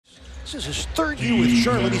This is his third year with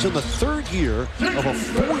Charlotte. He's in the third year of a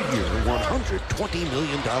 4-year, $120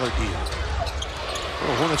 million deal.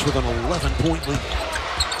 The Hornets with an 11-point lead.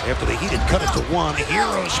 After the Heat had cut it to 1,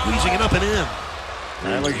 Herro squeezing it up and in.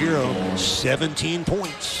 Tyler Herro, 17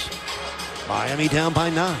 points. Miami down by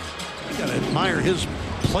 9. You gotta admire his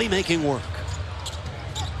playmaking work.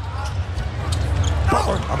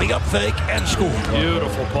 Butler on the up fake and score.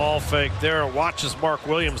 Beautiful ball fake there. Watches Mark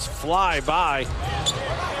Williams fly by.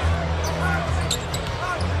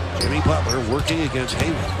 Jimmy Butler working against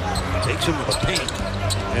Haywood. Takes him to the paint.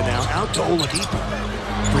 And now out to Oladipo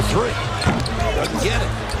for 3. Doesn't get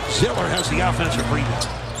it. Zeller has the offensive rebound.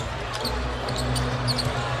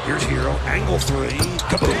 Here's Herro, angle 3,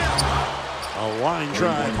 kaboom! A line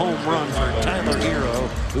drive home run for Tyler Herro,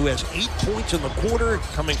 who has 8 points in the quarter.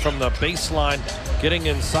 Coming from the baseline, getting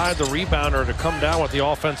inside the rebounder to come down with the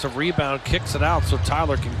offensive rebound, kicks it out so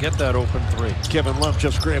Tyler can get that open 3. Kevin Love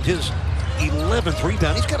just grabbed his 11th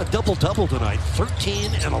rebound. He's got a double-double tonight,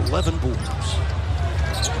 13 and 11 boards.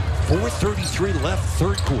 4:33 left,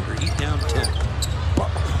 third quarter. He's down 10.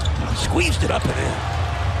 Butler squeezed it up and in.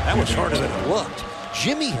 That was harder than it looked.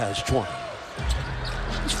 Jimmy has 20.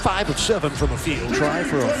 He's 5 of 7 from the field. Try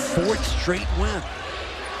for a 4th straight win.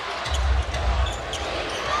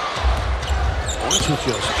 Hornets with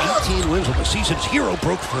just 18 wins of the season's Herro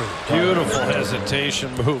broke through. Beautiful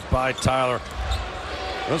hesitation move by Tyler.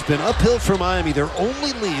 It's been uphill for Miami. Their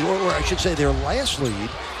only lead, or I should say their last lead,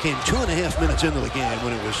 came 2.5 minutes into the game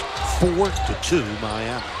when it was 4-2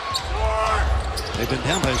 Miami. They've been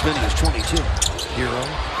down by as many as 22. Herro,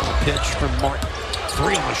 a pitch from Martin.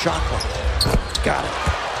 3 on the shot clock. Got it.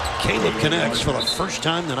 Caleb connects for the first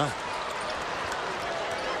time tonight.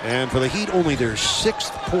 And for the Heat, only their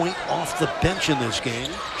 6th point off the bench in this game.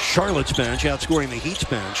 Charlotte's bench outscoring the Heat's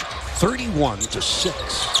bench 31-6.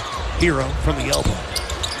 Herro from the elbow.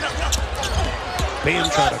 Bam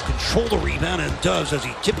trying to control the rebound and does as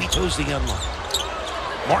he tippy-toes the end line.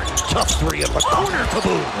 Martin, tough 3 in the corner,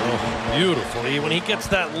 kaboom. Oh, beautiful. When he gets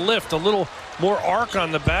that lift, a little more arc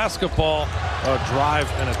on the basketball, drive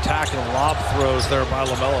and attack and lob throws there by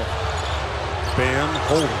LaMelo. Bam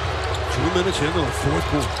holding. 2 minutes into the fourth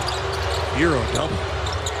quarter. Herro double.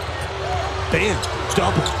 Bam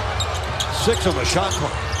double. 6 on the shot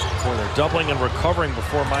clock. Boy, they're doubling and recovering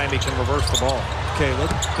before Miami can reverse the ball.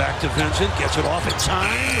 Caleb back to Vincent, gets it off in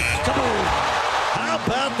time. Kaboom! How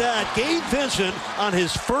about that? Gabe Vincent on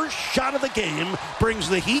his first shot of the game brings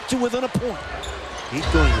the Heat to within a point. Heat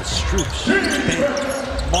going with Strus,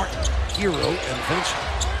 Bam, Martin, Herro, and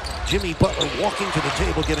Vincent. Jimmy Butler walking to the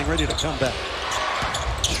table, getting ready to come back.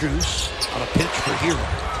 Strus on a pitch for Herro.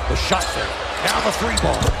 The shot there. Now the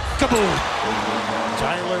 3-ball. Kaboom!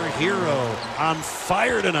 Tyler Herro on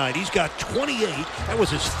fire tonight. He's got 28. That was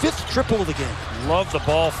his 5th triple of the game. Love the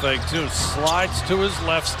ball fake, too. Slides to his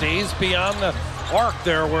left, stays beyond the arc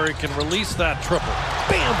there where he can release that triple.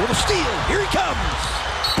 Bam with a steal. Here he comes.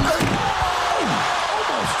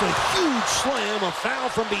 Almost a huge slam. A foul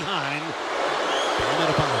from behind. Bam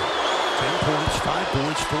Adebayo. 10 points, 5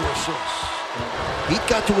 points, 4 assists. Heat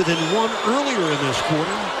got to within 1 earlier in this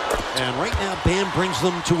quarter. And right now, Bam brings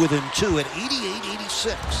them to within 2 at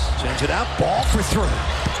 88-86. Sends it out, ball for 3.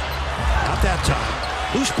 Not that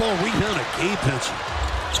time. Loose ball rebound at Gabe Vincent.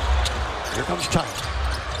 Here comes Tyler.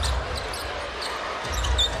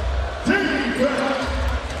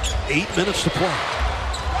 8 minutes to play.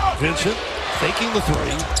 Vincent faking the 3.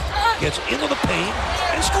 Gets into the paint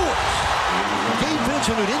and scores. Gabe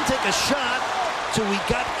Vincent, who didn't take a shot till we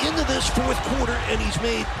got into this fourth quarter, and he's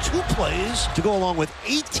made 2 plays to go along with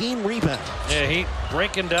 18 rebounds. Yeah, he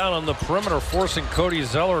breaking down on the perimeter, forcing Cody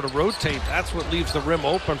Zeller to rotate. That's what leaves the rim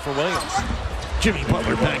open for Williams. Jimmy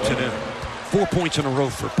Butler banks it in. 4 points in a row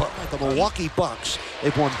for Butler. The Milwaukee Bucks,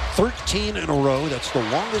 they've won 13 in a row. That's the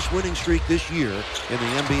longest winning streak this year in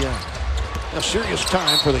the NBA. A serious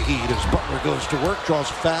time for the Heat as Butler goes to work, draws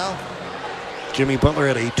a foul. Jimmy Butler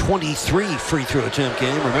had a 23 free throw attempt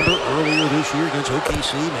game. Remember earlier this year against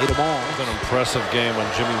OKC, made them all. It was an impressive game when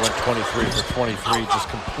Jimmy went 23 for 23, just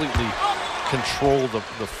completely controlled the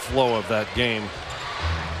flow of that game.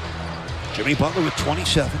 Jimmy Butler with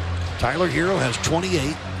 27. Tyler Herro has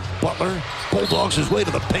 28. Butler bulldogs his way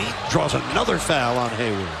to the paint, draws another foul on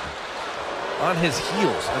Haywood. On his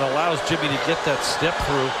heels and allows Jimmy to get that step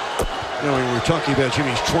through. You know, we were talking about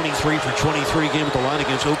Jimmy's 23 for 23 game at the line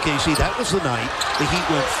against OKC. That was the night the Heat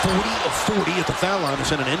went 40 of 40 at the foul line to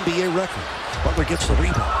set an NBA record. Butler gets the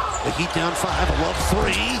rebound. The Heat down 5, a love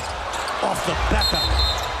 3. Off the back out.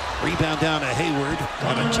 Rebound down to Hayward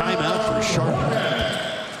on a timeout for Charlotte.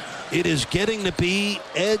 It is getting to be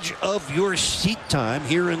edge of your seat time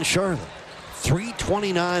here in Charlotte.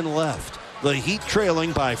 3:29 left. The Heat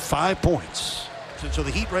trailing by 5 points. So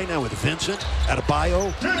the Heat right now with Vincent,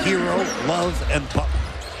 Adebayo, Herro, Love, and Butler.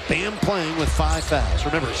 Bam playing with 5 fouls.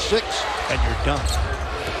 Remember, 6 and you're done.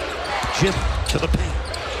 Jimmy to the paint.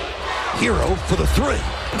 Herro for the 3.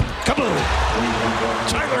 Kaboom!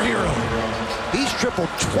 Tyler Herro. He's tripled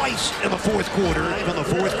twice in the fourth quarter. Even the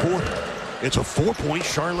fourth quarter. It's a 4-point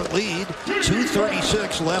Charlotte lead.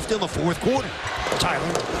 2:36 left in the fourth quarter.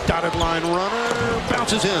 Tyler, dotted line runner,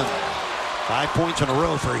 bounces in. 5 points in a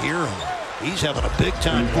row for Herro. He's having a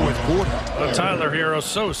big-time fourth quarter. Tyler Herro,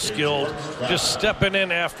 so skilled, just stepping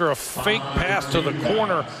in after a fake pass to the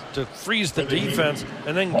corner to freeze the defense,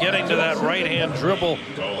 and then getting to that right-hand dribble,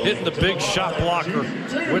 hitting the big shot blocker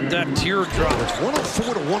with that teardrop. It's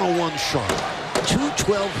 104 to 101 Charlotte.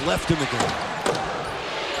 2:12 left in the game.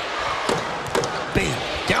 Bam,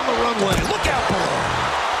 down the runway. Look out below.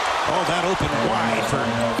 Oh, that opened wide for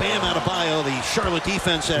Bam Adebayo. The Charlotte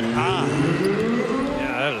defense said,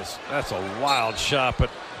 That's a wild shot, but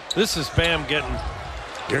this is Bam getting.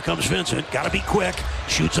 Here comes Vincent. Got to be quick.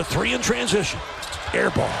 Shoots a 3 in transition. Air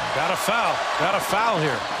ball. Got a foul. Got a foul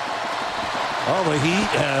here. Oh, the Heat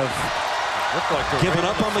have given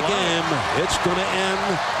up on the game. It's going to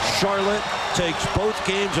end. Charlotte takes both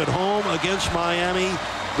games at home against Miami.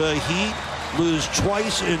 The Heat lose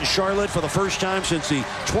twice in Charlotte for the first time since the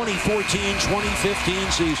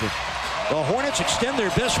 2014-2015 season. The Hornets extend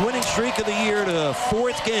their best winning streak of the year to a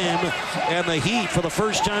 4th game, and the Heat, for the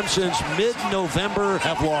first time since mid-November,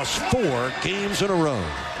 have lost 4 games in a row.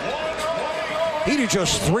 Heat are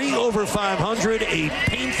just 3 over 500, a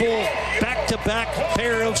painful back-to-back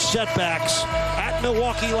pair of setbacks at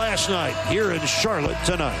Milwaukee last night, here in Charlotte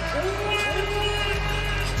tonight.